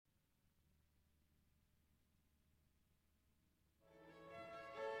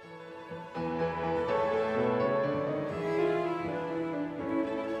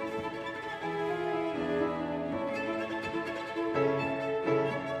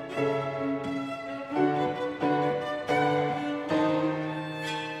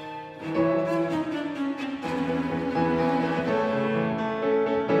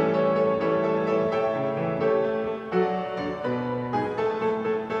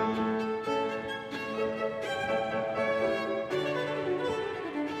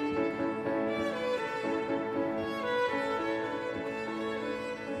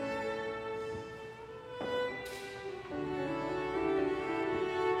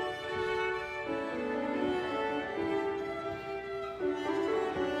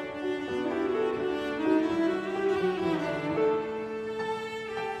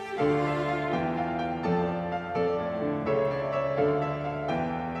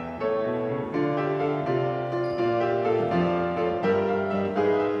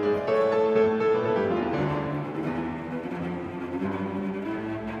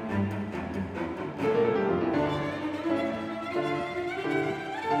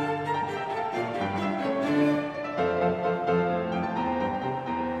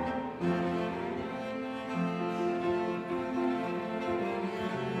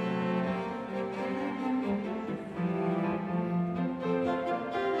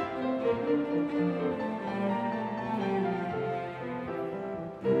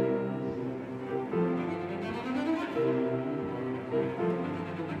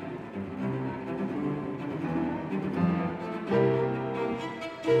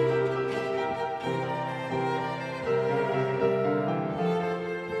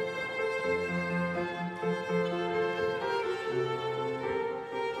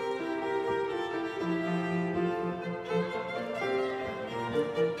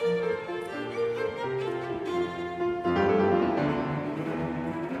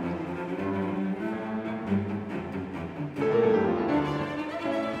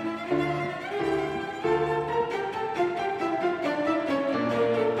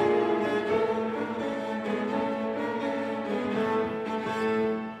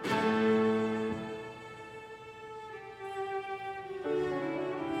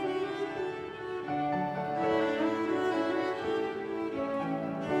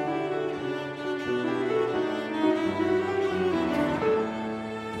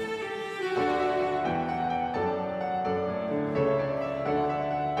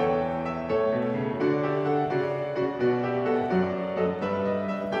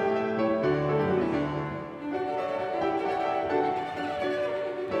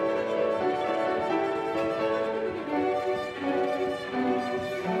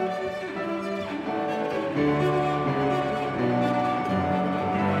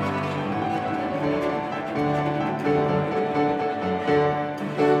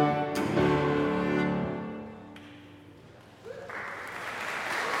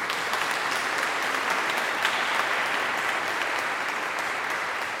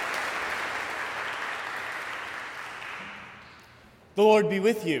The Lord be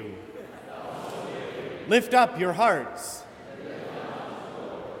with you. Lift up your hearts.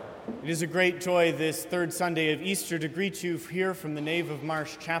 It is a great joy this third Sunday of Easter to greet you here from the nave of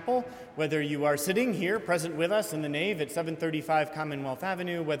Marsh Chapel, whether you are sitting here present with us in the nave at 735 Commonwealth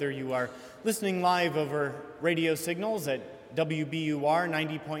Avenue, whether you are listening live over radio signals at WBUR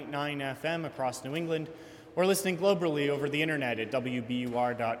 90.9 FM across New England, or listening globally over the internet at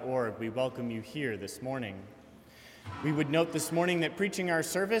WBUR.org. We welcome you here this morning. We would note this morning that preaching our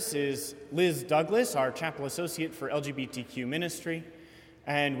service is Liz Douglas, our Chapel Associate for LGBTQ Ministry,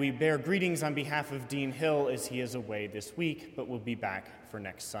 and we bear greetings on behalf of Dean Hill as he is away this week, but will be back for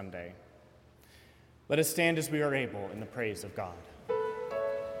next Sunday. Let us stand as we are able in the praise of God.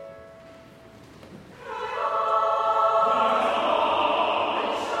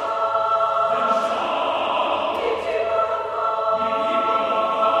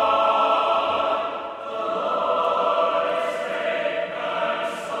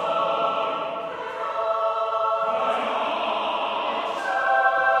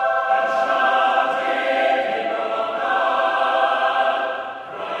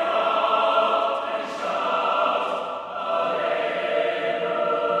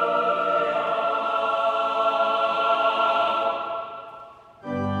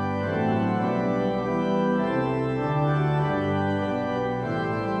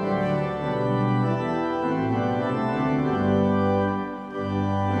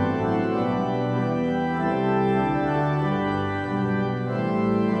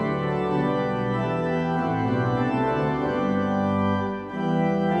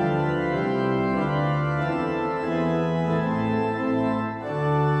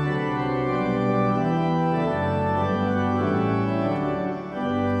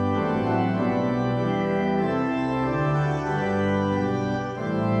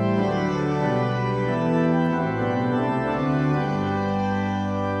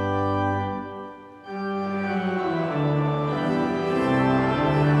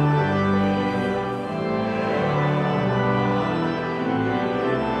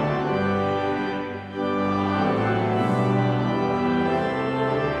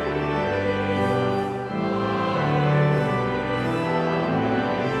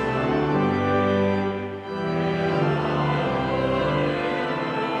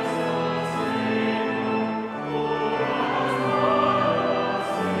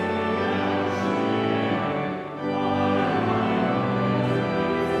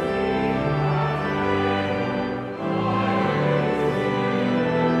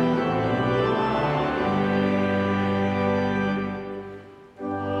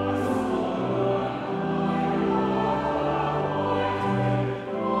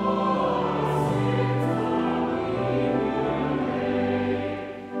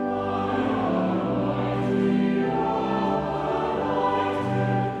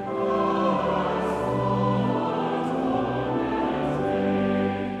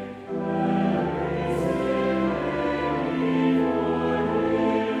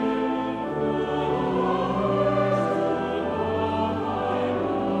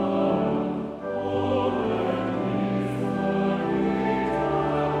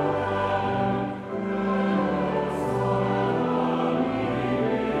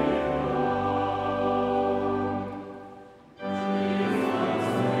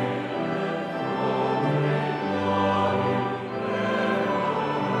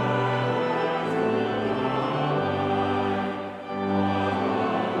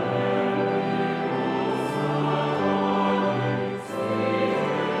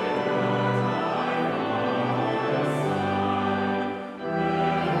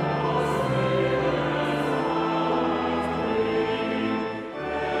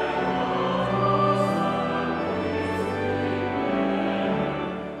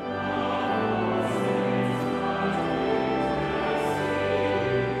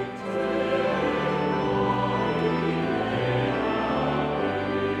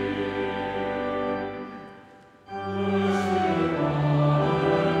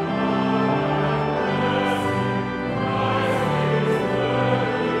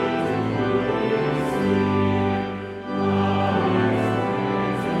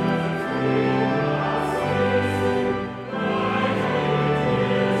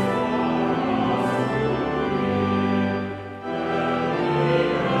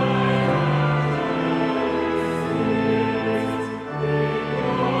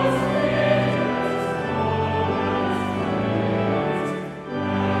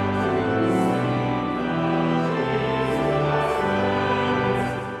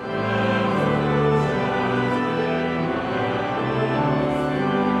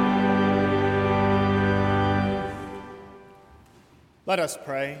 Let us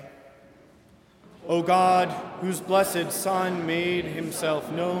pray. O God, whose blessed Son made himself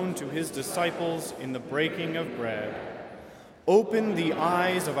known to his disciples in the breaking of bread, open the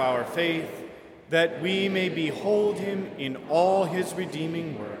eyes of our faith that we may behold him in all his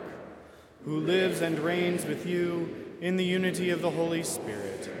redeeming work, who lives and reigns with you in the unity of the Holy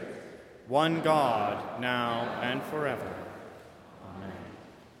Spirit, one God, now and forever. Amen.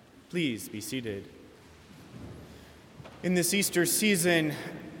 Please be seated. In this Easter season,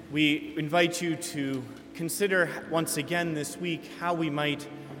 we invite you to consider once again this week how we might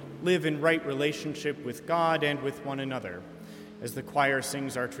live in right relationship with God and with one another, as the choir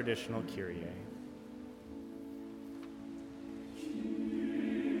sings our traditional Kyrie.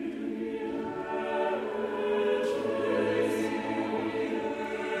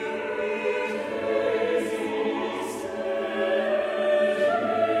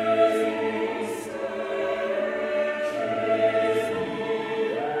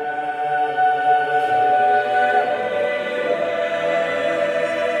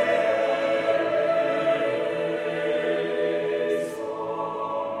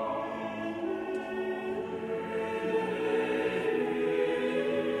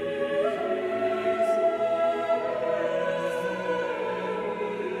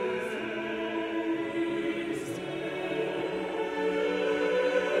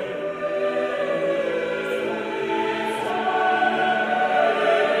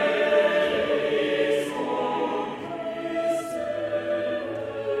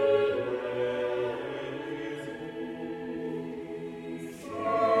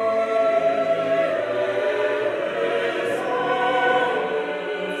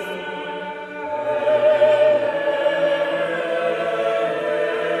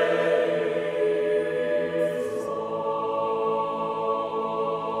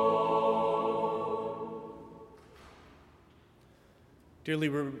 Dearly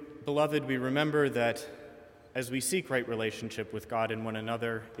beloved, we remember that as we seek right relationship with God and one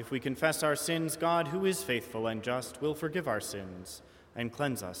another, if we confess our sins, God, who is faithful and just, will forgive our sins and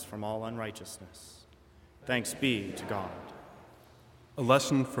cleanse us from all unrighteousness. Thanks be to God. A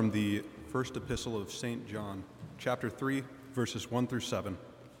lesson from the first epistle of St. John, chapter 3, verses 1 through 7.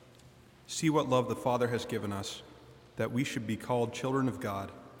 See what love the Father has given us, that we should be called children of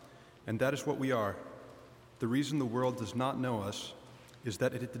God, and that is what we are. The reason the world does not know us is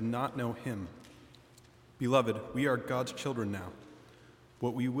that it did not know him. Beloved, we are God's children now.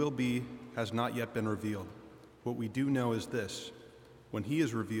 What we will be has not yet been revealed. What we do know is this: when he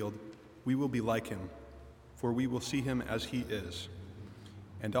is revealed, we will be like him, for we will see him as he is.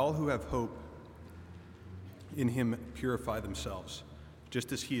 And all who have hope in him purify themselves,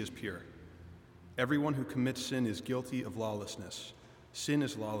 just as he is pure. Everyone who commits sin is guilty of lawlessness. Sin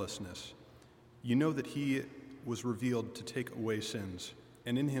is lawlessness. You know that he was revealed to take away sins,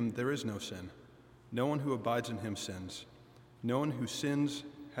 and in him there is no sin. No one who abides in him sins. No one who sins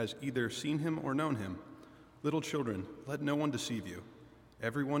has either seen him or known him. Little children, let no one deceive you.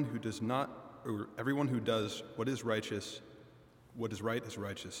 Everyone who does what is righteous, what is right is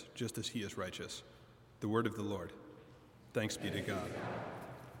righteous, just as he is righteous. The word of the Lord. Thanks be to God.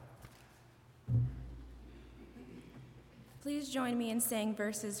 Please join me in saying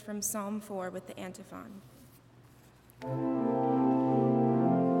verses from Psalm 4 with the antiphon.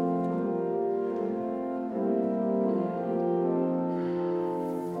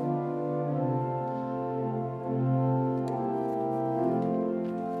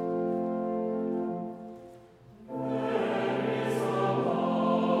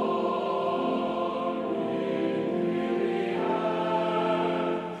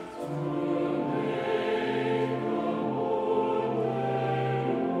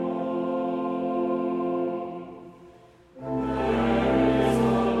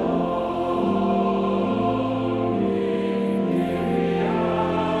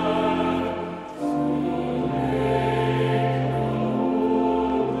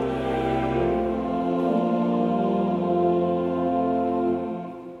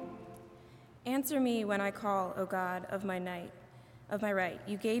 Answer me when I call, O God, of my right.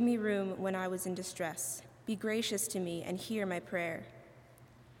 You gave me room when I was in distress. Be gracious to me and hear my prayer.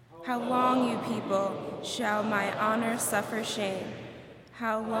 How long, you people, shall my honor suffer shame?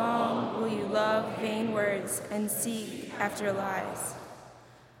 How long will you love vain words and seek after lies?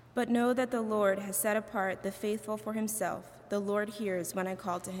 But know that the Lord has set apart the faithful for himself. The Lord hears when I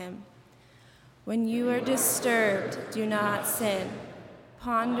call to him. When you are disturbed, do not sin.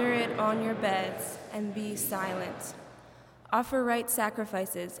 Ponder it on your beds and be silent. Offer right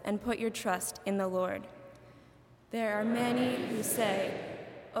sacrifices and put your trust in the Lord. There are many who say,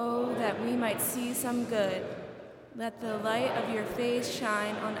 "Oh, that we might see some good." Let the light of your face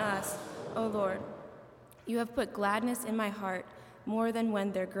shine on us, O Lord. You have put gladness in my heart, more than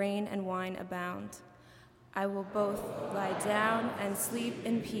when their grain and wine abound. I will both lie down and sleep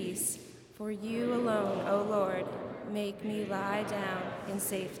in peace, for you alone, O Lord, make me lie down in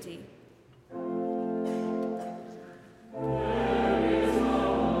safety.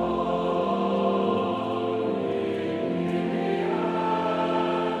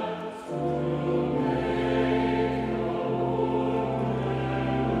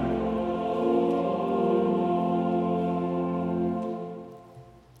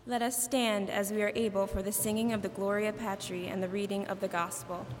 Let us stand as we are able for the singing of the Gloria Patri and the reading of the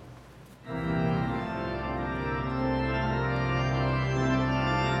Gospel.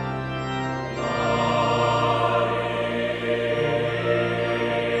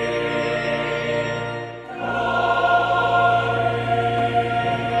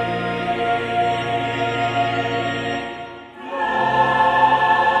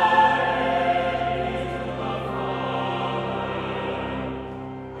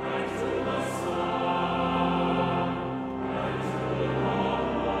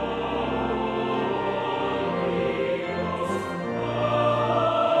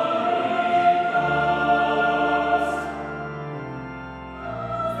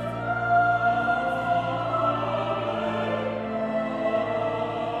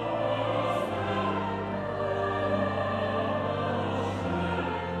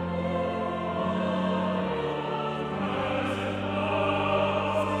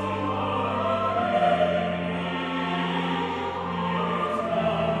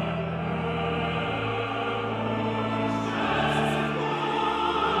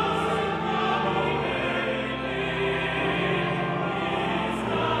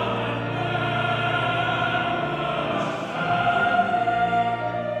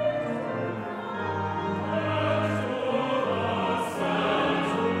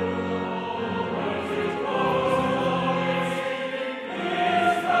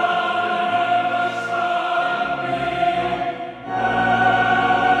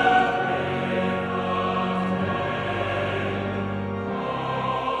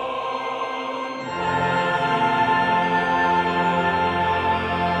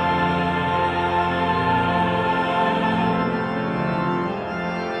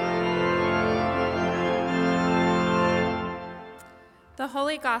 The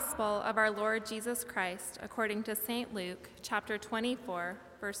Holy Gospel of our Lord Jesus Christ, according to St. Luke, chapter 24,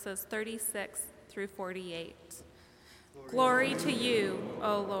 verses 36 through 48. Glory to you,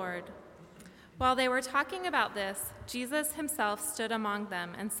 O Lord. While they were talking about this, Jesus himself stood among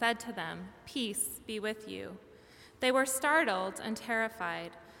them and said to them, "Peace be with you." They were startled and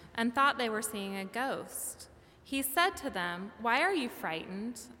terrified and thought they were seeing a ghost. He said to them, "Why are you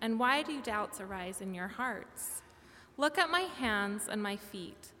frightened, and why do doubts arise in your hearts? Look at my hands and my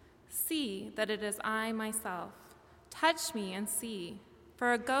feet. See that it is I myself. Touch me and see,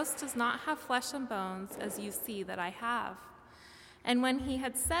 for a ghost does not have flesh and bones as you see that I have." And when he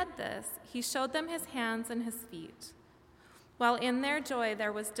had said this, he showed them his hands and his feet. While in their joy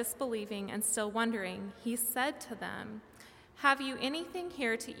there was disbelieving and still wondering, he said to them, "Have you anything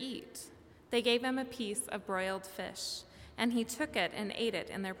here to eat?" They gave him a piece of broiled fish, and he took it and ate it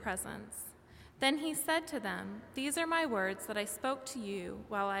in their presence. Then he said to them, "These are my words that I spoke to you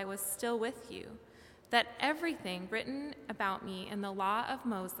while I was still with you, that everything written about me in the law of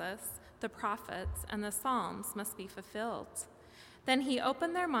Moses, the prophets, and the Psalms must be fulfilled." Then he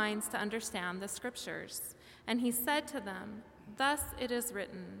opened their minds to understand the scriptures, and he said to them, "Thus it is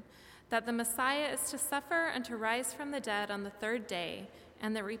written, that the Messiah is to suffer and to rise from the dead on the third day,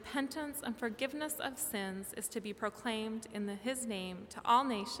 and that repentance and forgiveness of sins is to be proclaimed in his name to all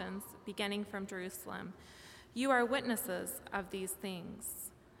nations, beginning from Jerusalem. You are witnesses of these things."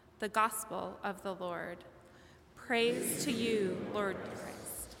 The Gospel of the Lord. Praise to you, Lord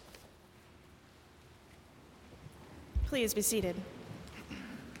Christ. Please be seated.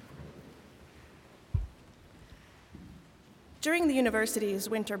 During the university's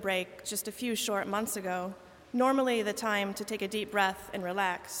winter break just a few short months ago, normally the time to take a deep breath and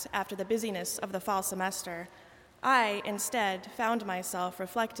relax after the busyness of the fall semester, I instead found myself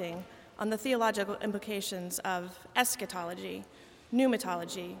reflecting on the theological implications of eschatology,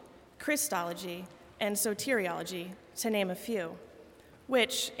 pneumatology, Christology, and soteriology, to name a few,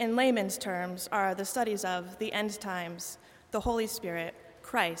 which, in layman's terms, are the studies of the end times, the Holy Spirit,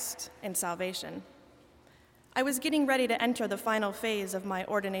 Christ, and salvation. I was getting ready to enter the final phase of my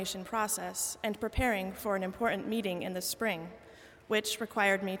ordination process and preparing for an important meeting in the spring, which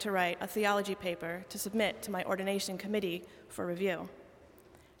required me to write a theology paper to submit to my ordination committee for review.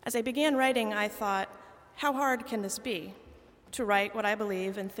 As I began writing, I thought, how hard can this be, to write what I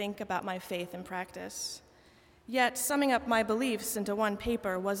believe and think about my faith and practice? Yet summing up my beliefs into one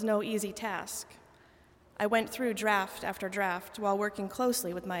paper was no easy task. I went through draft after draft while working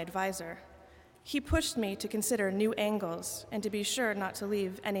closely with my advisor. He pushed me to consider new angles and to be sure not to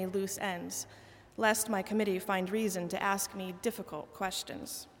leave any loose ends, lest my committee find reason to ask me difficult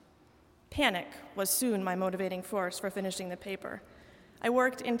questions. Panic was soon my motivating force for finishing the paper. I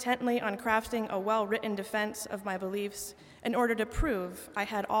worked intently on crafting a well-written defense of my beliefs in order to prove I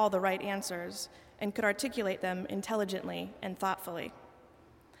had all the right answers and could articulate them intelligently and thoughtfully.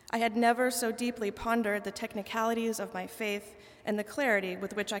 I had never so deeply pondered the technicalities of my faith and the clarity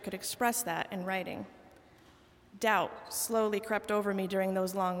with which I could express that in writing. Doubt slowly crept over me during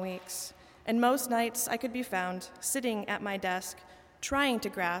those long weeks, and most nights I could be found sitting at my desk trying to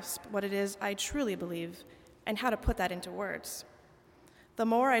grasp what it is I truly believe and how to put that into words. The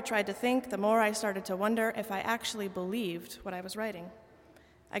more I tried to think, the more I started to wonder if I actually believed what I was writing.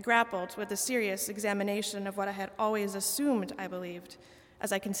 I grappled with a serious examination of what I had always assumed I believed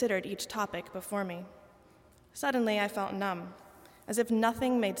as I considered each topic before me. Suddenly, I felt numb, as if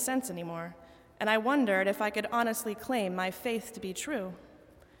nothing made sense anymore, and I wondered if I could honestly claim my faith to be true.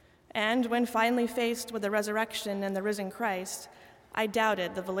 And when finally faced with the resurrection and the risen Christ, I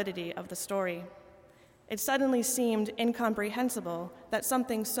doubted the validity of the story. It suddenly seemed incomprehensible that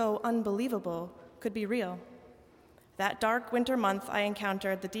something so unbelievable could be real. That dark winter month, I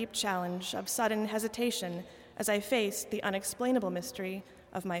encountered the deep challenge of sudden hesitation as I faced the unexplainable mystery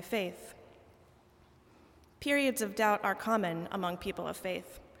of my faith. Periods of doubt are common among people of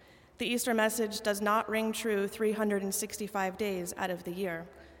faith. The Easter message does not ring true 365 days out of the year.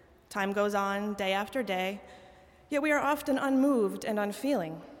 Time goes on day after day, yet we are often unmoved and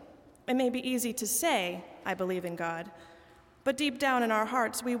unfeeling. It may be easy to say, I believe in God, but deep down in our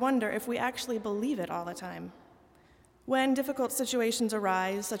hearts, we wonder if we actually believe it all the time. When difficult situations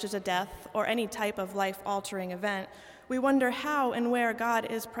arise, such as a death or any type of life-altering event, we wonder how and where God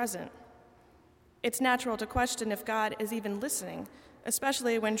is present. It's natural to question if God is even listening,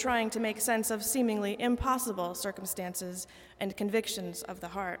 especially when trying to make sense of seemingly impossible circumstances and convictions of the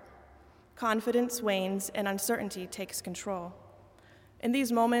heart. Confidence wanes and uncertainty takes control. In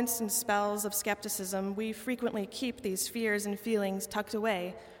these moments and spells of skepticism, we frequently keep these fears and feelings tucked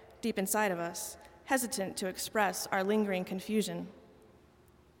away deep inside of us, hesitant to express our lingering confusion.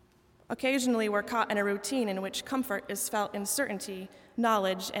 Occasionally, we're caught in a routine in which comfort is felt in certainty,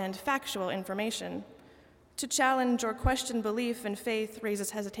 knowledge, and factual information. To challenge or question belief and faith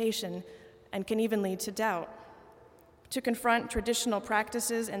raises hesitation and can even lead to doubt. To confront traditional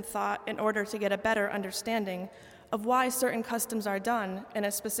practices and thought in order to get a better understanding of why certain customs are done in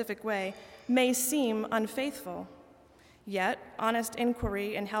a specific way may seem unfaithful. Yet, honest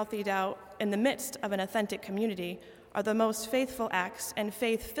inquiry and healthy doubt in the midst of an authentic community are the most faithful acts and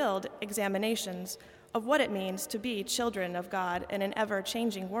faith-filled examinations of what it means to be children of God in an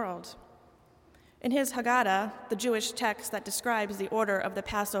ever-changing world. In his Haggadah, the Jewish text that describes the order of the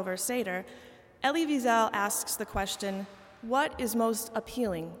Passover Seder, Elie Wiesel asks the question, what is most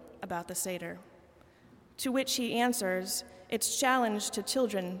appealing about the Seder? To which he answers, it's challenge to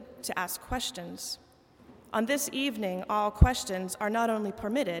children to ask questions. On this evening, all questions are not only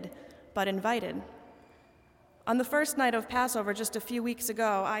permitted, but invited. On the first night of Passover just a few weeks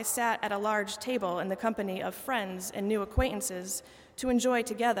ago, I sat at a large table in the company of friends and new acquaintances to enjoy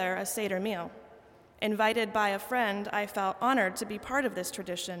together a Seder meal. Invited by a friend, I felt honored to be part of this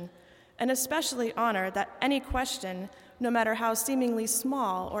tradition, and especially honored that any question, no matter how seemingly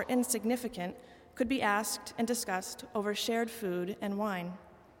small or insignificant, could be asked and discussed over shared food and wine.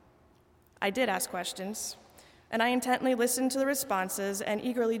 I did ask questions, and I intently listened to the responses and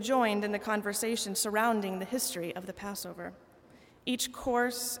eagerly joined in the conversation surrounding the history of the Passover. Each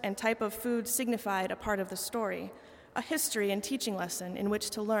course and type of food signified a part of the story, a history and teaching lesson in which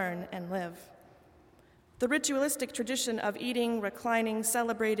to learn and live. The ritualistic tradition of eating, reclining,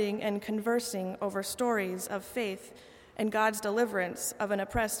 celebrating, and conversing over stories of faith and God's deliverance of an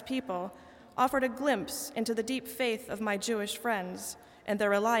oppressed people offered a glimpse into the deep faith of my Jewish friends and their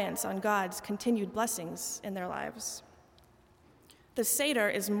reliance on God's continued blessings in their lives. The Seder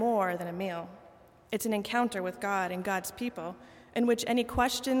is more than a meal. It's an encounter with God and God's people in which any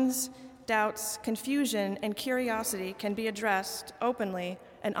questions, doubts, confusion, and curiosity can be addressed openly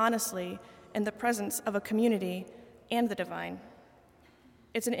and honestly in the presence of a community and the divine.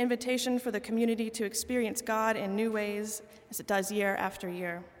 It's an invitation for the community to experience God in new ways as it does year after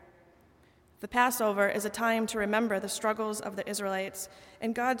year. The Passover is a time to remember the struggles of the Israelites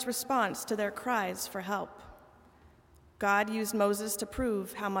and God's response to their cries for help. God used Moses to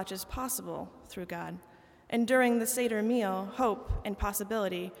prove how much is possible through God. and during the Seder meal, hope and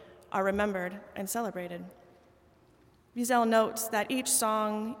possibility are remembered and celebrated. Wiesel notes that each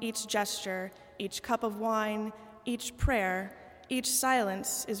song, each gesture, each cup of wine, each prayer, each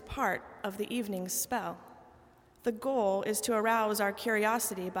silence is part of the evening's spell. The goal is to arouse our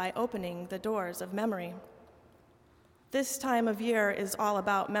curiosity by opening the doors of memory. This time of year is all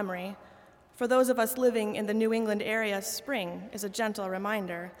about memory. For those of us living in the New England area, spring is a gentle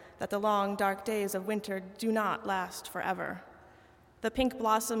reminder that the long, dark days of winter do not last forever. The pink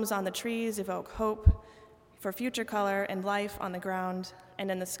blossoms on the trees evoke hope for future color and life on the ground and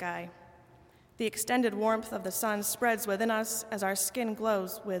in the sky. The extended warmth of the sun spreads within us as our skin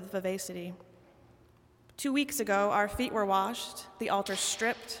glows with vivacity. 2 weeks ago, our feet were washed, the altar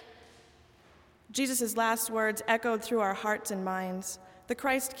stripped. Jesus' last words echoed through our hearts and minds. The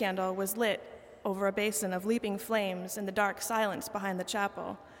Christ candle was lit over a basin of leaping flames in the dark silence behind the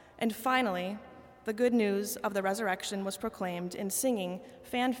chapel. And finally, the good news of the resurrection was proclaimed in singing,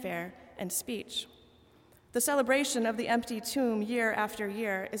 fanfare, and speech. The celebration of the empty tomb year after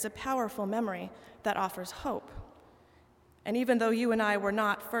year is a powerful memory that offers hope. And even though you and I were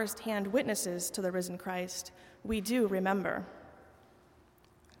not first-hand witnesses to the risen Christ, we do remember.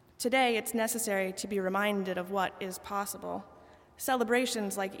 Today, it's necessary to be reminded of what is possible.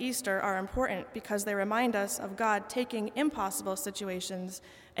 Celebrations like Easter are important because they remind us of God taking impossible situations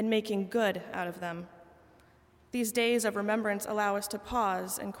and making good out of them. These days of remembrance allow us to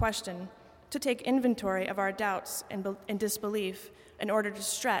pause and question, to take inventory of our doubts and disbelief in order to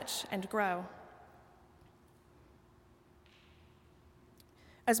stretch and grow.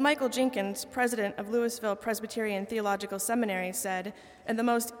 As Michael Jenkins, president of Louisville Presbyterian Theological Seminary, said in the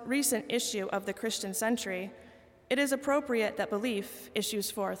most recent issue of the Christian Century, it is appropriate that belief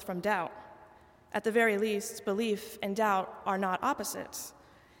issues forth from doubt. At the very least, belief and doubt are not opposites.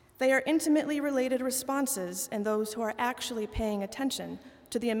 They are intimately related responses in those who are actually paying attention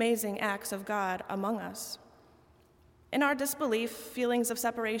to the amazing acts of God among us. In our disbelief, feelings of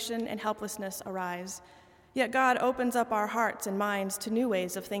separation and helplessness arise, yet God opens up our hearts and minds to new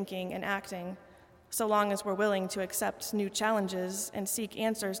ways of thinking and acting, so long as we're willing to accept new challenges and seek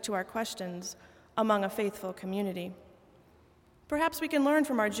answers to our questions among a faithful community. Perhaps we can learn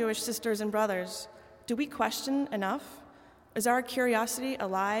from our Jewish sisters and brothers. Do we question enough? Is our curiosity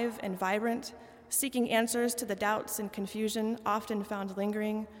alive and vibrant, seeking answers to the doubts and confusion often found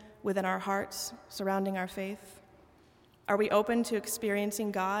lingering within our hearts surrounding our faith? Are we open to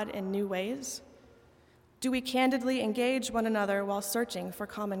experiencing God in new ways? Do we candidly engage one another while searching for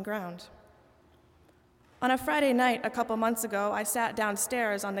common ground? On a Friday night a couple months ago, I sat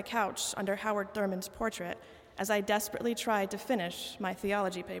downstairs on the couch under Howard Thurman's portrait as I desperately tried to finish my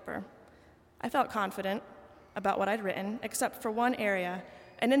theology paper. I felt confident about what I'd written, except for one area,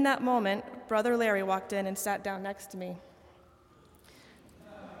 and in that moment, Brother Larry walked in and sat down next to me.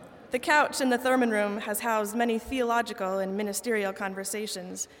 The couch in the Thurman room has housed many theological and ministerial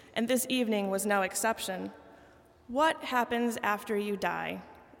conversations, and this evening was no exception. "What happens after you die?"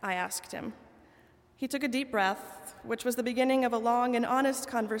 I asked him. He took a deep breath, which was the beginning of a long and honest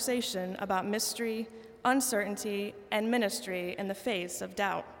conversation about mystery, uncertainty, and ministry in the face of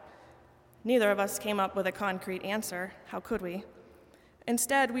doubt. Neither of us came up with a concrete answer. How could we?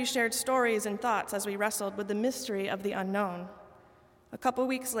 Instead, we shared stories and thoughts as we wrestled with the mystery of the unknown. A couple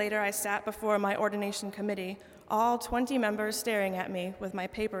weeks later, I sat before my ordination committee, all 20 members staring at me with my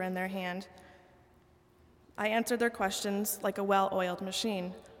paper in their hand. I answered their questions like a well-oiled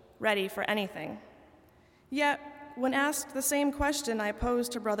machine, ready for anything. Yet, when asked the same question I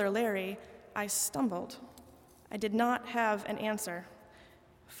posed to Brother Larry, I stumbled. I did not have an answer.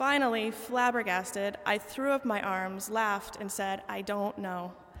 Finally, flabbergasted, I threw up my arms, laughed, and said, "I don't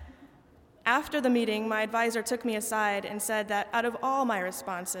know." After the meeting, my advisor took me aside and said that out of all my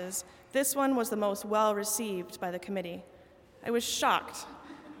responses, this one was the most well-received by the committee. I was shocked.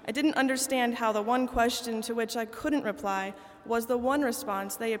 I didn't understand how the one question to which I couldn't reply was the one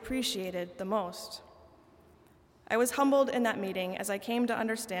response they appreciated the most. I was humbled in that meeting as I came to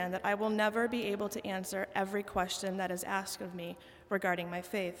understand that I will never be able to answer every question that is asked of me regarding my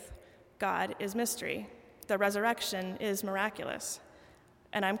faith. God is mystery. The resurrection is miraculous.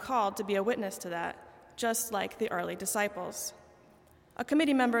 And I'm called to be a witness to that, just like the early disciples. A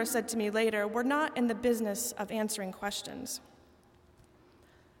committee member said to me later, "We're not in the business of answering questions.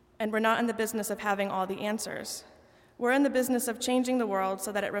 And we're not in the business of having all the answers. We're in the business of changing the world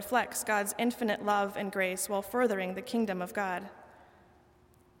so that it reflects God's infinite love and grace while furthering the kingdom of God."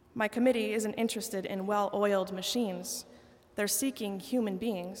 My committee isn't interested in well-oiled machines. They're seeking human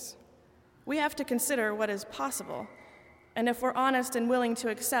beings. We have to consider what is possible. And if we're honest and willing to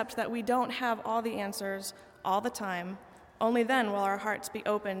accept that we don't have all the answers all the time, only then will our hearts be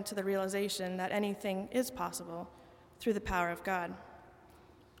open to the realization that anything is possible through the power of God.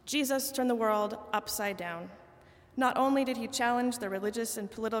 Jesus turned the world upside down. Not only did he challenge the religious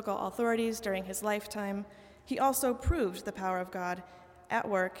and political authorities during his lifetime, he also proved the power of God at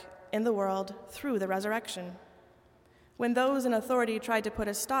work in the world through the resurrection. When those in authority tried to put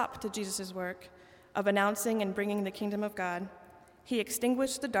a stop to Jesus' work of announcing and bringing the kingdom of God, he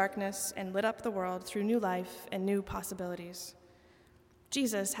extinguished the darkness and lit up the world through new life and new possibilities.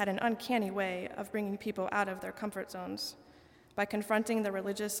 Jesus had an uncanny way of bringing people out of their comfort zones by confronting the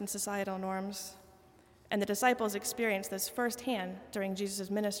religious and societal norms, and the disciples experienced this firsthand during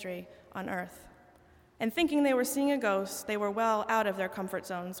Jesus' ministry on earth. And thinking they were seeing a ghost, they were well out of their comfort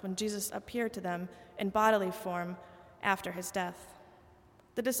zones when Jesus appeared to them in bodily form after his death.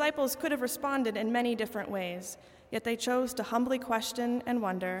 The disciples could have responded in many different ways, yet they chose to humbly question and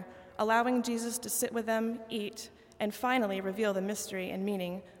wonder, allowing Jesus to sit with them, eat, and finally reveal the mystery and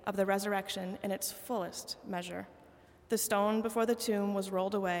meaning of the resurrection in its fullest measure. The stone before the tomb was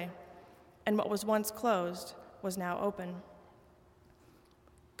rolled away, and what was once closed was now open.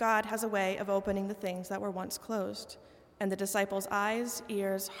 God has a way of opening the things that were once closed, and the disciples' eyes,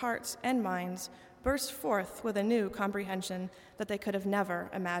 ears, hearts, and minds burst forth with a new comprehension that they could have never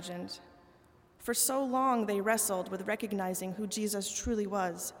imagined. For so long they wrestled with recognizing who Jesus truly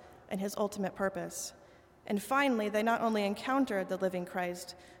was and his ultimate purpose. And finally, they not only encountered the living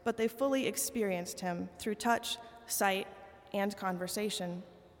Christ, but they fully experienced him through touch, sight, and conversation.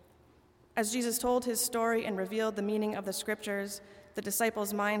 As Jesus told his story and revealed the meaning of the scriptures, the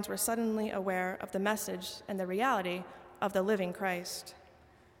disciples' minds were suddenly aware of the message and the reality of the living Christ.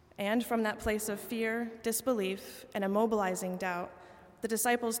 And from that place of fear, disbelief, and immobilizing doubt, the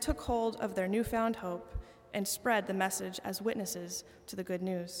disciples took hold of their newfound hope and spread the message as witnesses to the good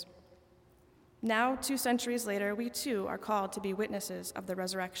news. Now, 2 centuries later, we too are called to be witnesses of the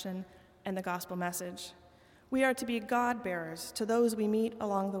resurrection and the gospel message. We are to be God-bearers to those we meet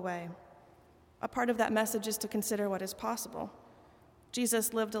along the way. A part of that message is to consider what is possible.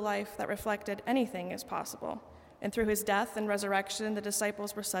 Jesus lived a life that reflected anything is possible, and through his death and resurrection, the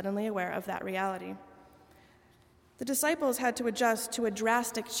disciples were suddenly aware of that reality. The disciples had to adjust to a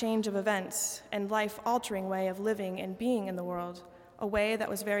drastic change of events and life-altering way of living and being in the world, a way that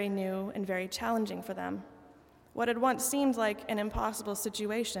was very new and very challenging for them. What had once seemed like an impossible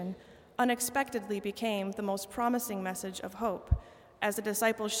situation unexpectedly became the most promising message of hope as the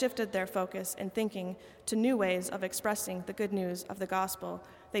disciples shifted their focus and thinking to new ways of expressing the good news of the gospel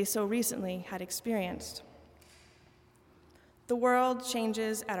they so recently had experienced. The world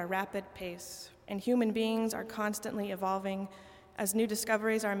changes at a rapid pace, and human beings are constantly evolving as new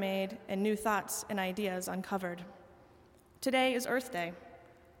discoveries are made and new thoughts and ideas uncovered. Today is Earth Day,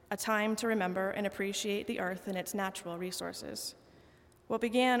 a time to remember and appreciate the earth and its natural resources. What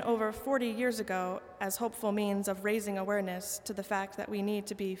began over 40 years ago as hopeful means of raising awareness to the fact that we need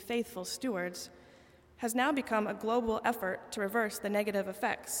to be faithful stewards has now become a global effort to reverse the negative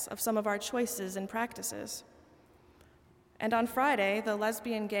effects of some of our choices and practices. And on Friday, the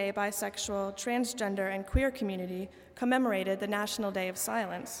lesbian, gay, bisexual, transgender, and queer community commemorated the National Day of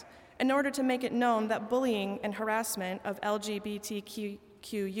Silence in order to make it known that bullying and harassment of LGBTQ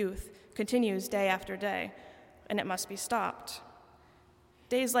youth continues day after day, and it must be stopped.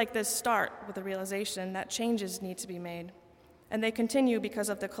 Days like this start with the realization that changes need to be made, and they continue because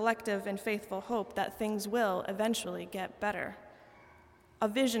of the collective and faithful hope that things will eventually get better. A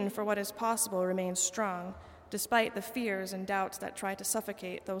vision for what is possible remains strong, despite the fears and doubts that try to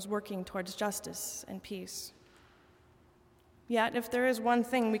suffocate those working towards justice and peace. Yet, if there is one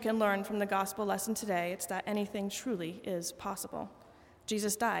thing we can learn from the gospel lesson today, it's that anything truly is possible.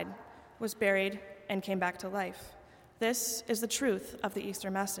 Jesus died, was buried, and came back to life. This is the truth of the Easter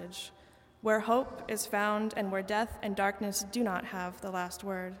message, where hope is found and where death and darkness do not have the last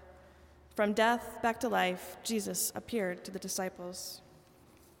word. From death back to life, Jesus appeared to the disciples.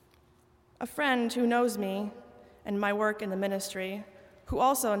 A friend who knows me and my work in the ministry, who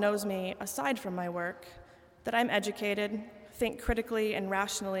also knows me aside from my work, that I'm educated, think critically and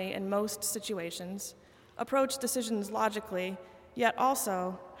rationally in most situations, approach decisions logically, yet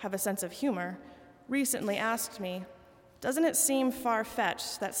also have a sense of humor, recently asked me, "Doesn't it seem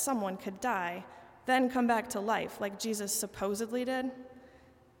far-fetched that someone could die, then come back to life like Jesus supposedly did?"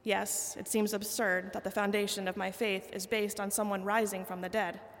 Yes, it seems absurd that the foundation of my faith is based on someone rising from the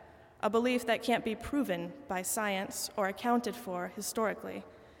dead, a belief that can't be proven by science or accounted for historically.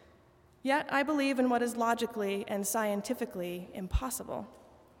 Yet I believe in what is logically and scientifically impossible.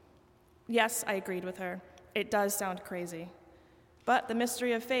 Yes, I agreed with her. It does sound crazy. But the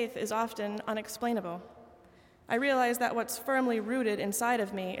mystery of faith is often unexplainable. I realize that what's firmly rooted inside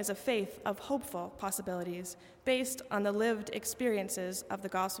of me is a faith of hopeful possibilities based on the lived experiences of the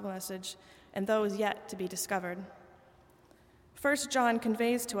gospel message and those yet to be discovered. 1 John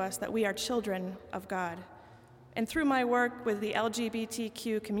conveys to us that we are children of God. And through my work with the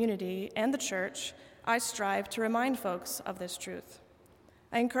LGBTQ community and the church, I strive to remind folks of this truth.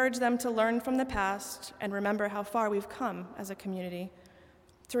 I encourage them to learn from the past and remember how far we've come as a community,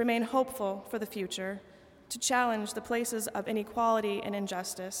 to remain hopeful for the future, to challenge the places of inequality and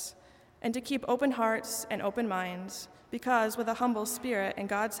injustice, and to keep open hearts and open minds, because with a humble spirit and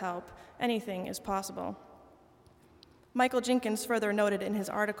God's help, anything is possible. Michael Jenkins further noted in his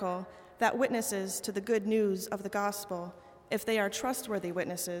article that witnesses to the good news of the gospel, if they are trustworthy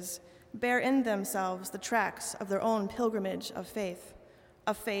witnesses, bear in themselves the tracks of their own pilgrimage of faith,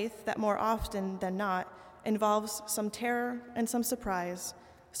 a faith that more often than not involves some terror and some surprise,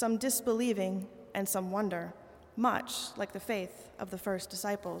 some disbelieving and some wonder, much like the faith of the first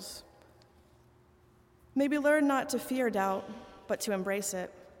disciples. May we learn not to fear doubt, but to embrace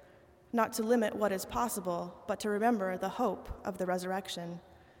it, not to limit what is possible, but to remember the hope of the resurrection,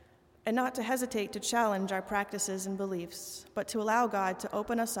 and not to hesitate to challenge our practices and beliefs, but to allow God to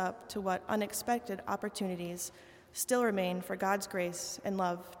open us up to what unexpected opportunities still remain for God's grace and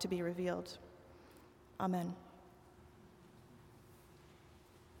love to be revealed. Amen.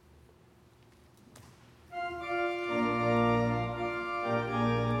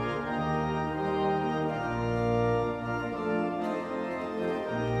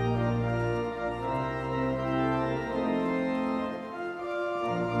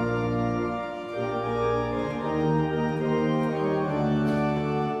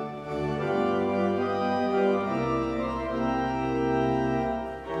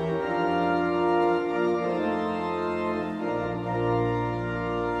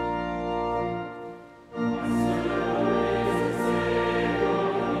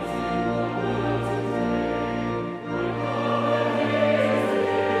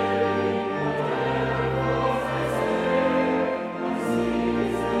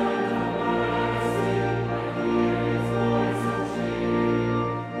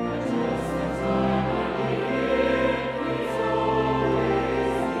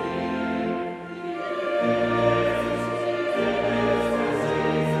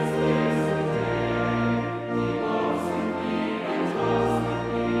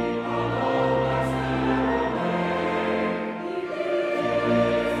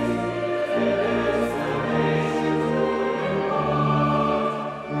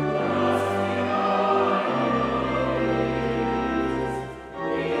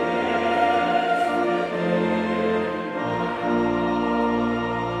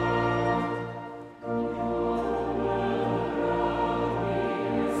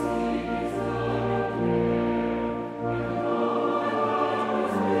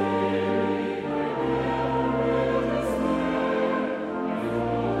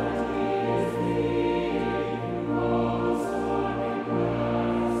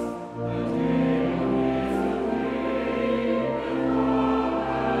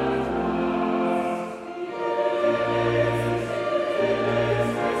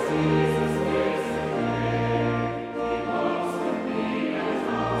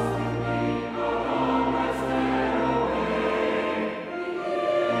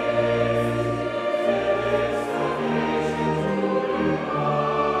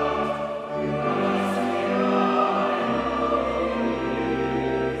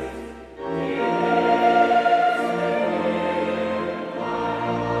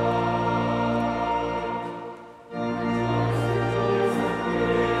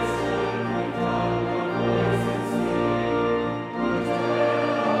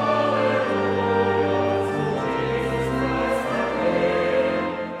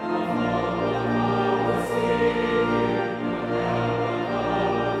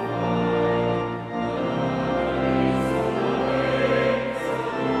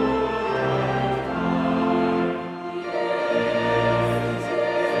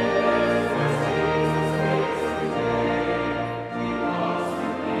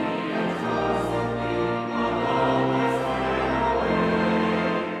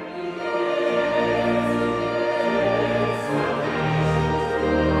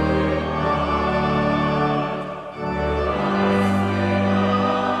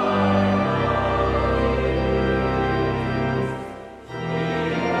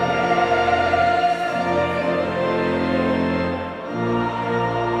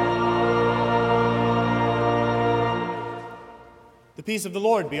 The peace of the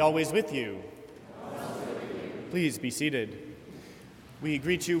Lord be always with you. Please be seated. We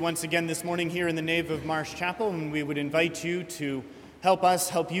greet you once again this morning here in the nave of Marsh Chapel, and we would invite you to help us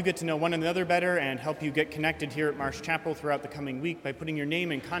help you get to know one another better and help you get connected here at Marsh Chapel throughout the coming week by putting your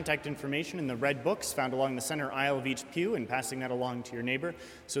name and contact information in the red books found along the center aisle of each pew and passing that along to your neighbor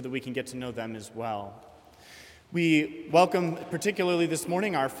so that we can get to know them as well. We welcome particularly this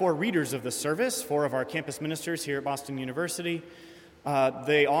morning our 4 readers of the service, 4 of our campus ministers here at Boston University.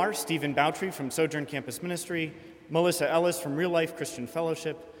 They are Stephen Bowtrey from Sojourn Campus Ministry, Melissa Ellis from Real Life Christian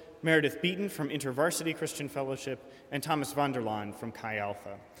Fellowship, Meredith Beaton from InterVarsity Christian Fellowship, and Thomas Vanderlaan from Chi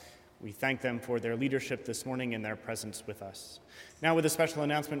Alpha. We thank them for their leadership this morning and their presence with us. Now with a special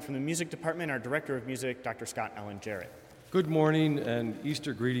announcement from the music department, our Director of Music, Dr. Scott Allen Jarrett. Good morning and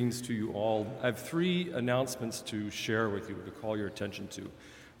Easter greetings to you all. I have 3 announcements to share with you, to call your attention to.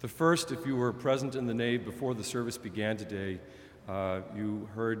 The first, if you were present in the nave before the service began today, you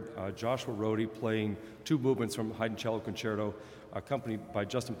heard Joshua Rohde playing 2 movements from Haydn Cello Concerto, accompanied by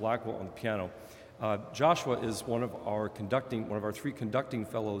Justin Blackwell on the piano. Joshua is one of our 3 conducting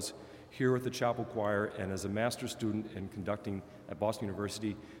fellows here at the Chapel Choir and is a master's student in conducting at Boston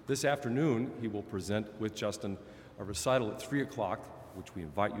University. This afternoon, he will present with Justin a recital at 3 o'clock, which we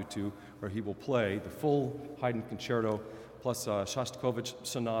invite you to, where he will play the full Haydn Concerto plus Shostakovich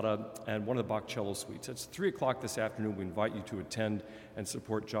Sonata and one of the Bach cello suites. It's 3 o'clock this afternoon. We invite you to attend and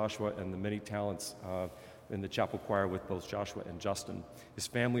support Joshua and the many talents in the Chapel Choir with both Joshua and Justin. His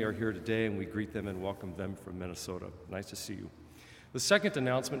family are here today, and we greet them and welcome them from Minnesota. Nice to see you. The second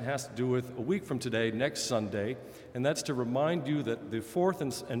announcement has to do with a week from today, next Sunday, and that's to remind you that the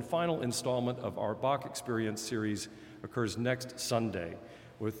 4th and final installment of our Bach Experience series occurs next Sunday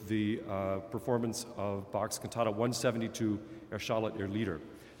with the performance of Bach's Cantata 172, Erschallet ihr Lieder.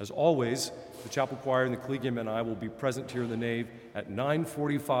 As always, the Chapel Choir and the Collegium and I will be present here in the nave at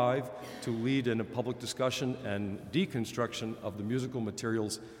 9:45 to lead in a public discussion and deconstruction of the musical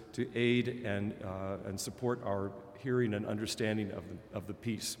materials to aid and support our hearing and understanding of the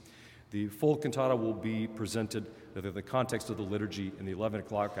piece. The full cantata will be presented in the context of the liturgy in the 11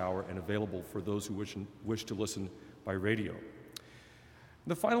 o'clock hour and available for those who wish to listen by radio.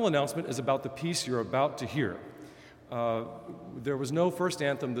 The final announcement is about the piece you're about to hear. There was no first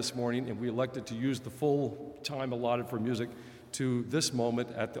anthem this morning, and we elected to use the full time allotted for music to this moment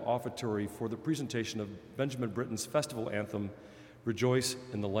at the offertory for the presentation of Benjamin Britten's festival anthem, Rejoice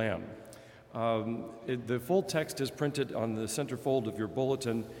in the Lamb. The full text is printed on the centerfold of your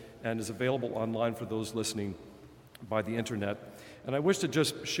bulletin and is available online for those listening by the internet. And I wish to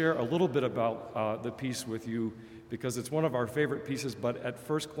just share a little bit about the piece with you because it's one of our favorite pieces, but at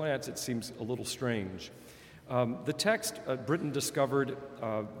first glance it seems a little strange. The text Britten discovered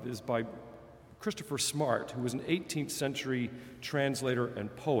is by Christopher Smart, who was an 18th century translator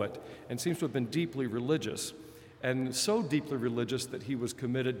and poet and seems to have been deeply religious, and so deeply religious that he was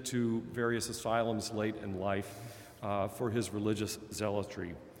committed to various asylums late in life for his religious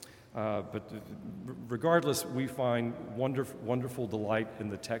zealotry. But regardless, we find wonderful delight in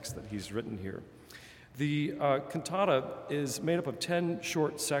the text that he's written here. The cantata is made up of 10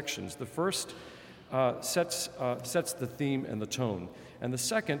 short sections. The first sets the theme and the tone, and the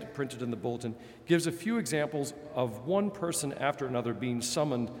second, printed in the bulletin, gives a few examples of one person after another being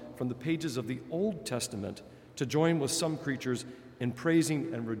summoned from the pages of the Old Testament to join with some creatures in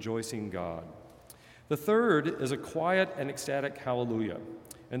praising and rejoicing God. The third is a quiet and ecstatic hallelujah.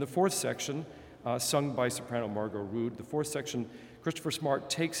 In the 4th section, sung by soprano Margot Rude, the 4th section, Christopher Smart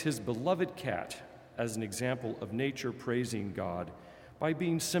takes his beloved cat as an example of nature praising God by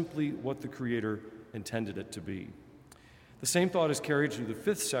being simply what the Creator intended it to be. The same thought is carried through the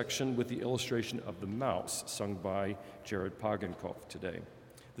 5th section with the illustration of the mouse, sung by Jared Pagenkopf today.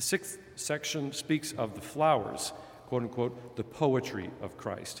 The 6th section speaks of the flowers, quote unquote, the poetry of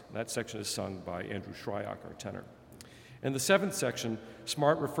Christ. That section is sung by Andrew Shryock, our tenor. In the 7th section,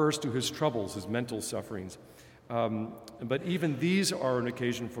 Smart refers to his troubles, his mental sufferings. But even these are an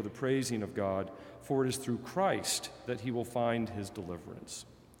occasion for the praising of God, for it is through Christ that he will find his deliverance.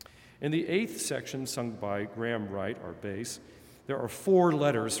 In the 8th section, sung by Graham Wright, our bass, there are 4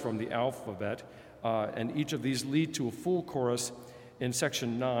 letters from the alphabet, and each of these lead to a full chorus in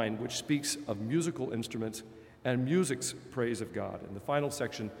section 9, which speaks of musical instruments and music's praise of God. And the final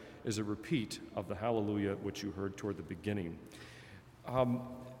section is a repeat of the Hallelujah, which you heard toward the beginning.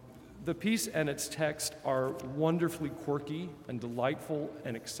 The piece and its text are wonderfully quirky and delightful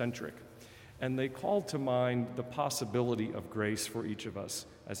and eccentric, and they call to mind the possibility of grace for each of us,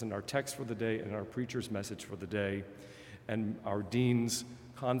 as in our text for the day and our preacher's message for the day, and our dean's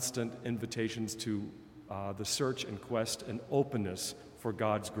constant invitations to the search and quest and openness for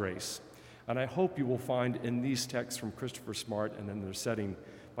God's grace. And I hope you will find in these texts from Christopher Smart and in their setting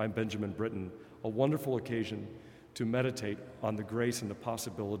by Benjamin Britten a wonderful occasion to meditate on the grace and the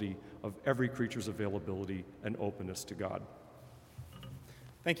possibility of every creature's availability and openness to God.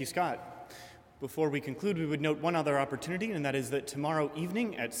 Thank you, Scott. Before we conclude, we would note one other opportunity, and that is that tomorrow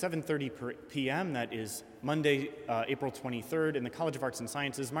evening at 7:30 p.m., that is Monday, April 23rd, in the College of Arts and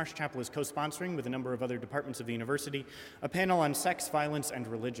Sciences, Marsh Chapel is co-sponsoring with a number of other departments of the university a panel on sex, violence, and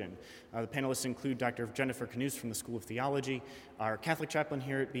religion. The panelists include Dr. Jennifer Knus from the School of Theology, our Catholic chaplain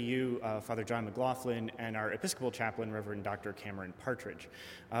here at BU, Father John McLaughlin, and our Episcopal chaplain, Reverend Dr. Cameron Partridge.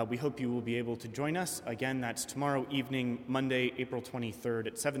 We hope you will be able to join us. Again, that's tomorrow evening, Monday, April 23rd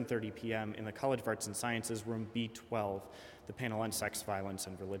at 7:30 p.m. in the College of Arts and Sciences, room B12, the panel on sex, violence,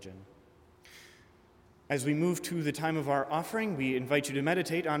 and religion. As we move to the time of our offering, we invite you to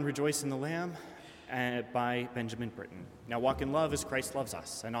meditate on Rejoice in the Lamb by Benjamin Britten. Now walk in love as Christ loves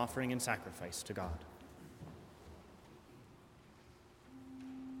us, an offering and sacrifice to God.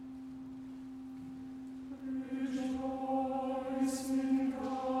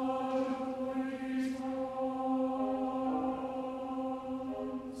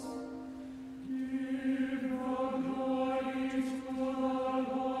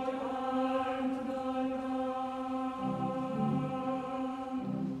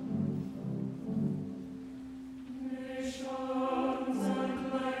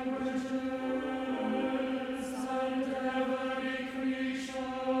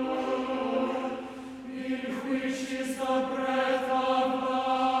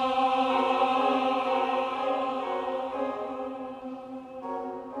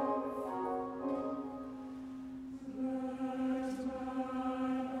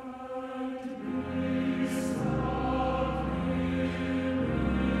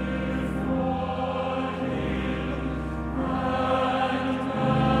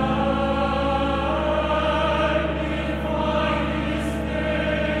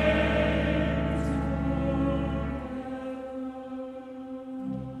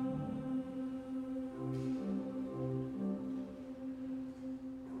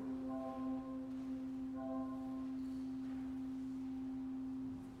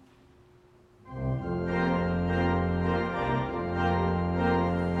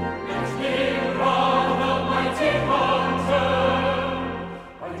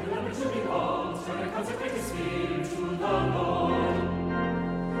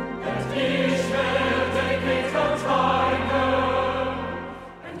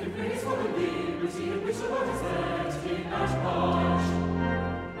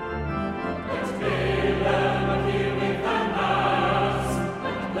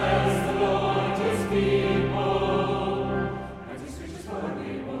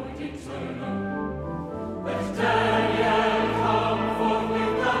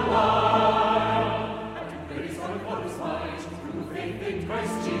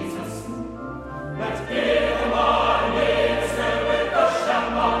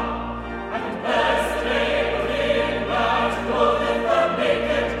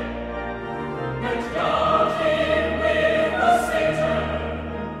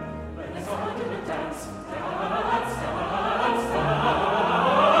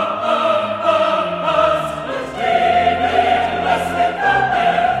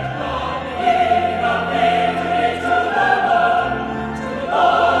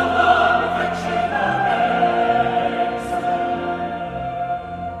 Oh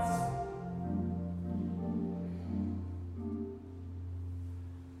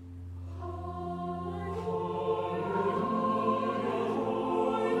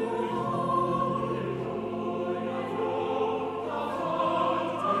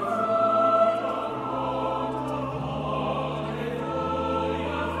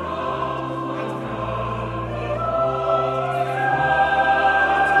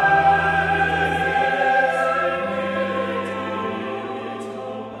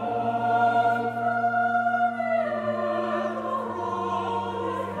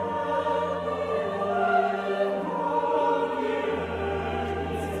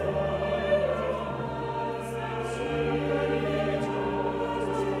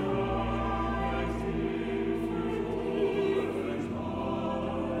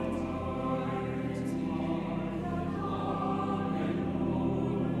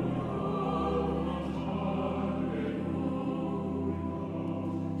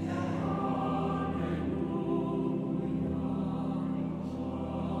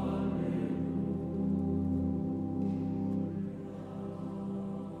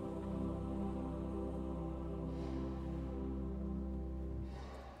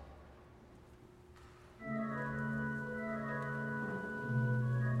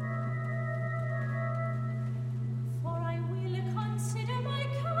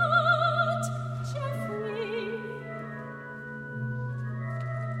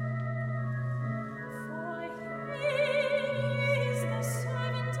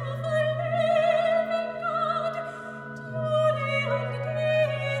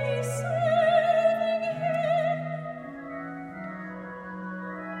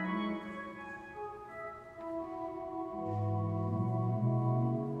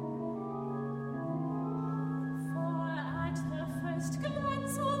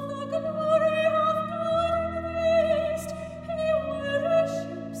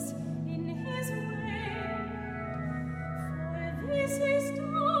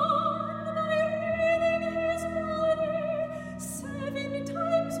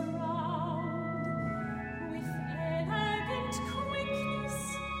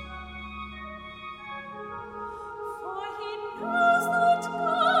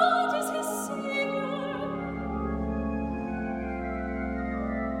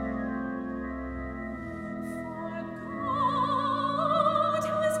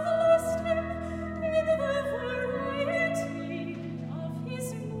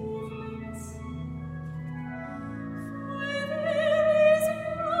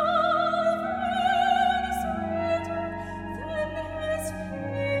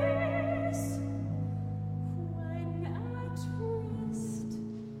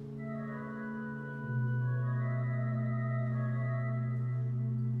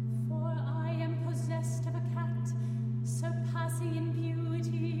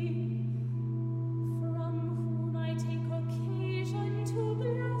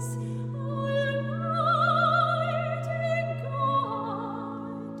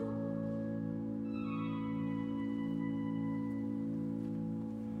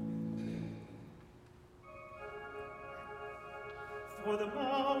For the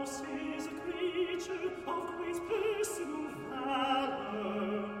mouse is a creature of great personal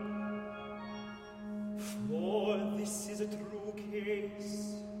valor. For this is a true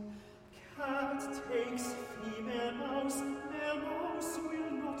case. Cat takes female mouse, male mouse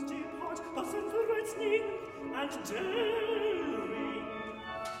will not depart, thus threatening and daring.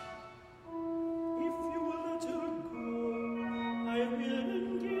 If you will let her go, I will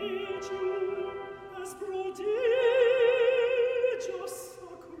engage you as prodigious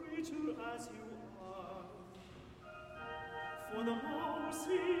a creature as you are. For the mouse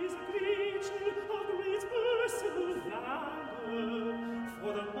is a creature of great personal valor.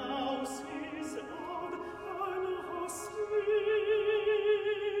 For the mouse is of an hospitable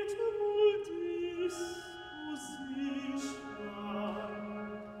disposition.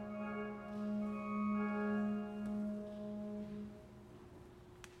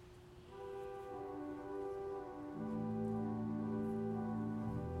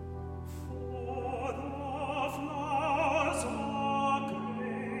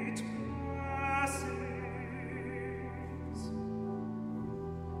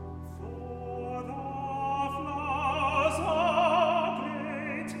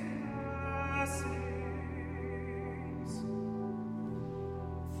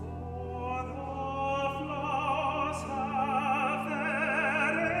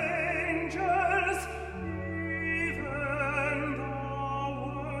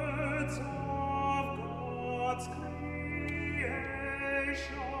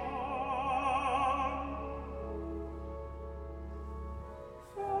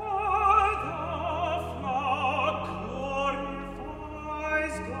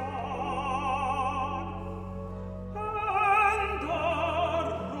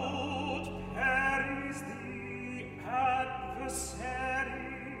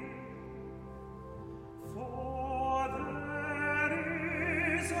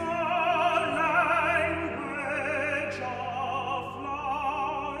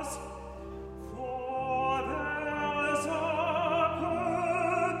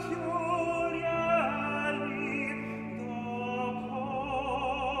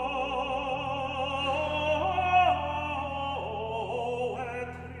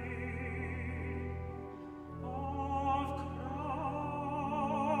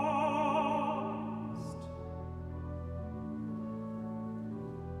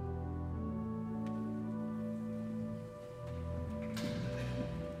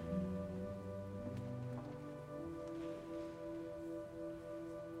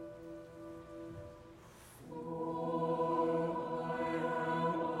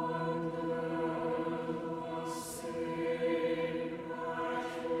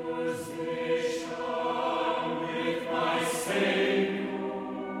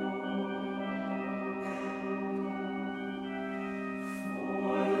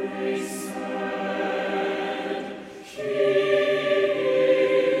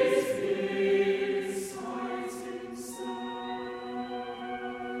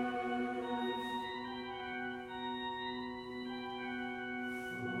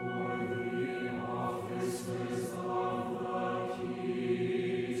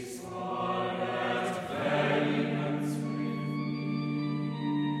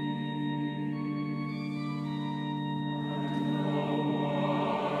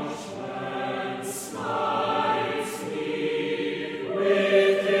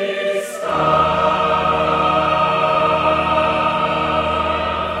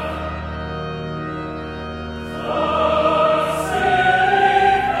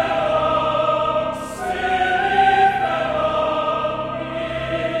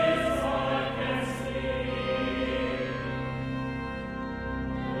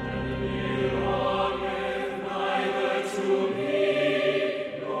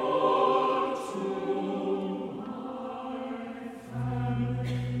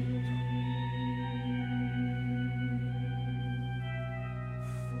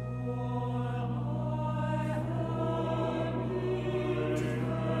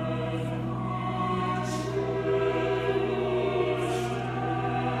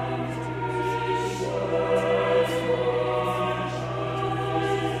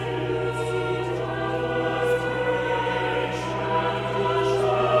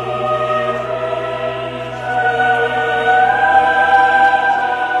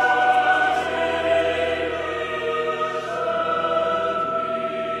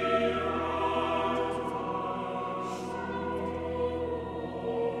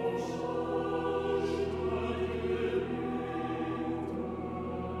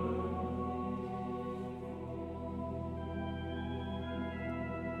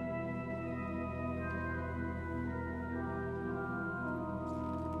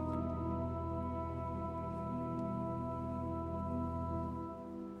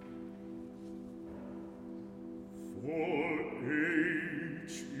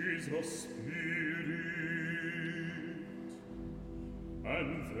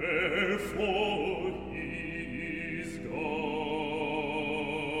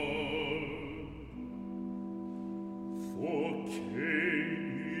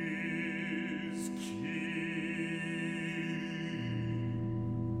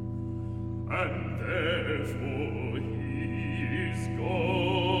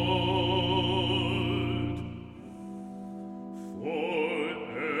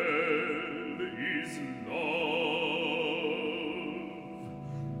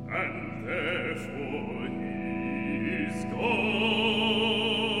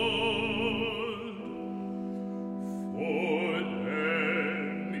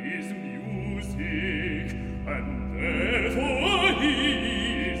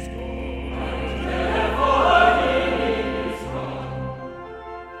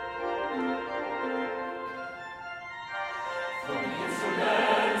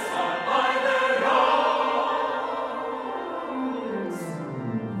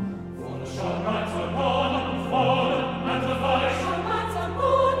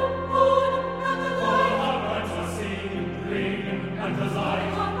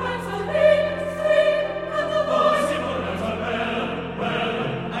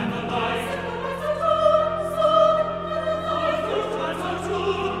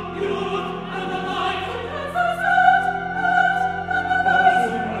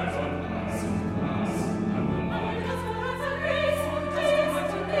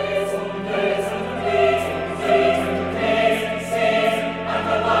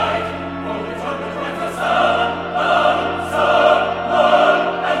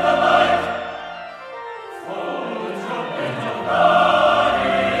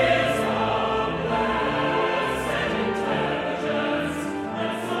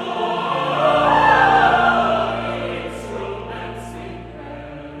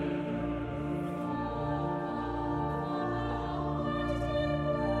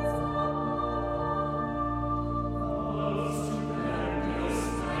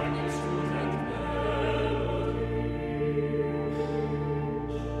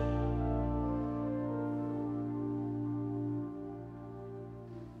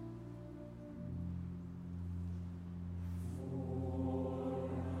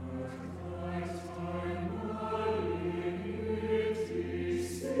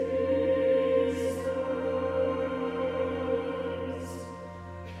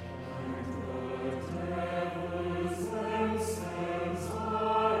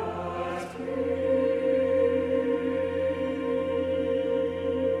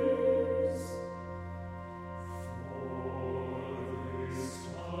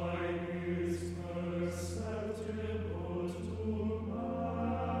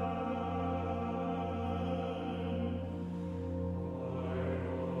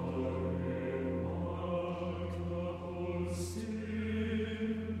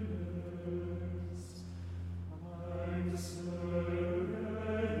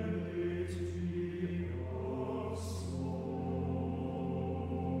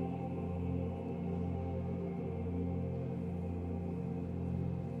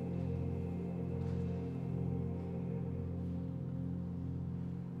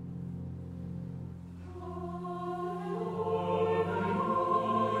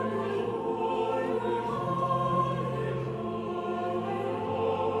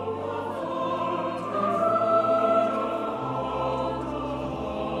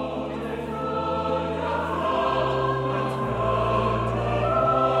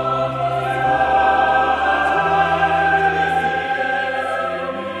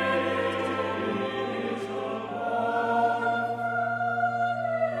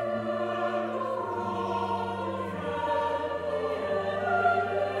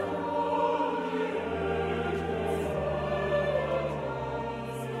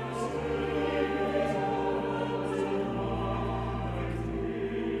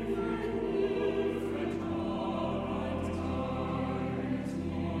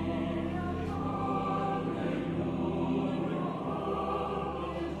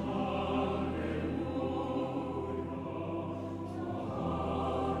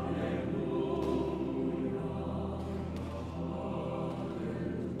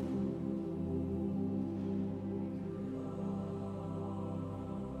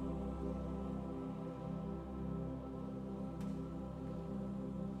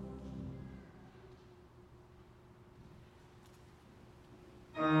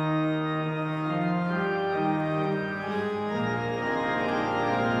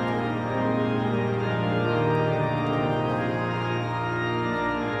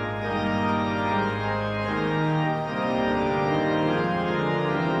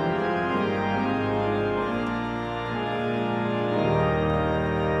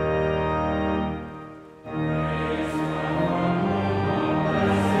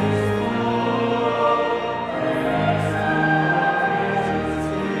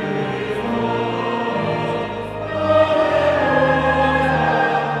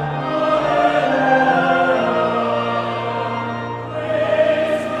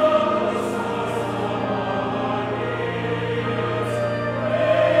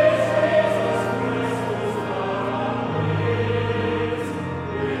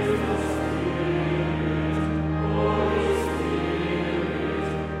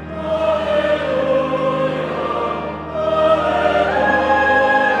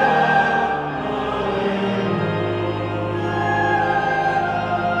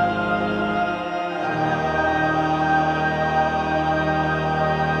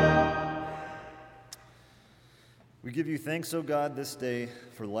 We give you thanks, O God, this day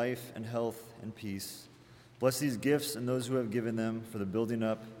for life and health and peace. Bless these gifts and those who have given them for the building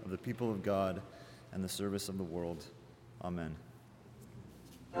up of the people of God and the service of the world. Amen.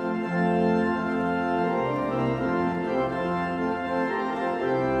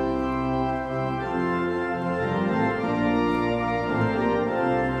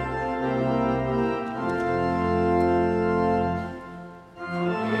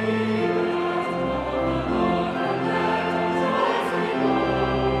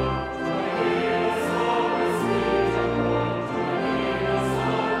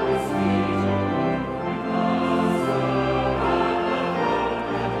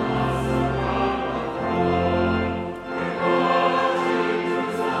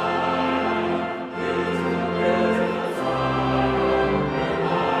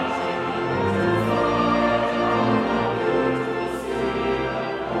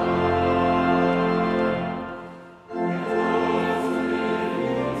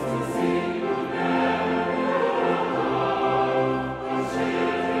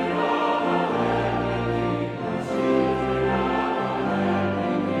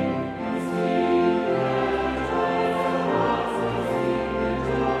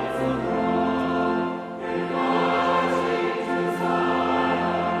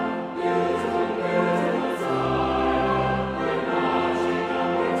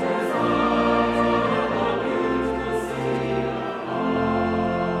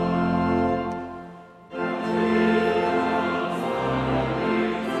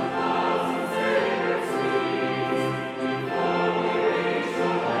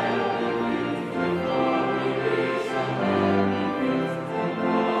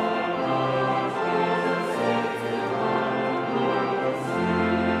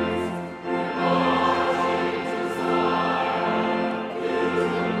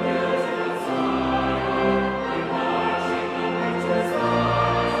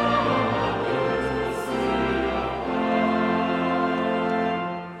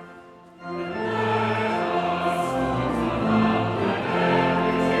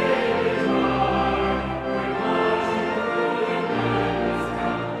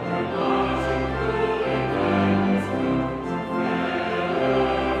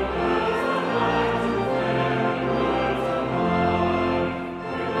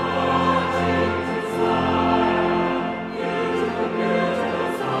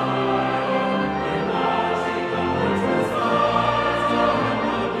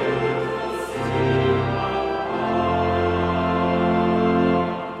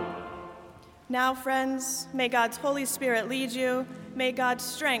 Now, friends, may God's Holy Spirit lead you. May God's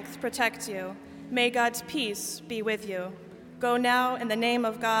strength protect you. May God's peace be with you. Go now in the name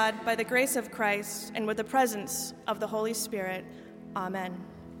of God, by the grace of Christ, and with the presence of the Holy Spirit. Amen.